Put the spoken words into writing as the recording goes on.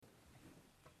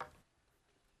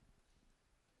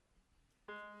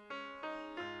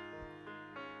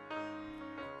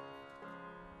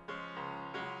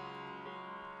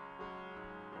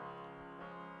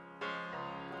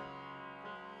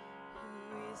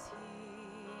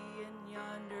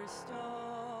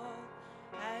stall,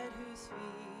 at whose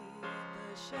feet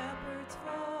the shepherds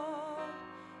fall.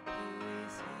 Who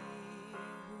is he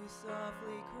who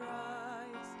softly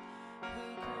cries, who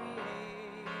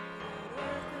created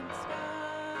earth and skies?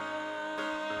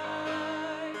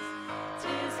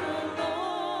 'Tis the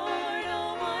Lord, a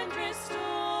wondrous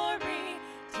story.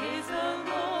 'Tis the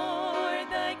Lord,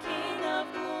 the King of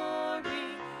glory.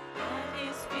 At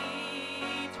his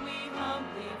feet we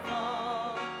humbly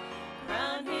fall.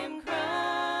 Crown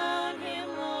him,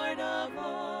 Lord of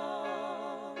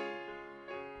all.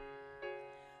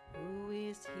 Who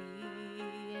is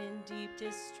he in deep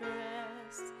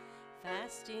distress,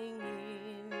 fasting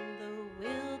in the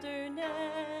wilderness?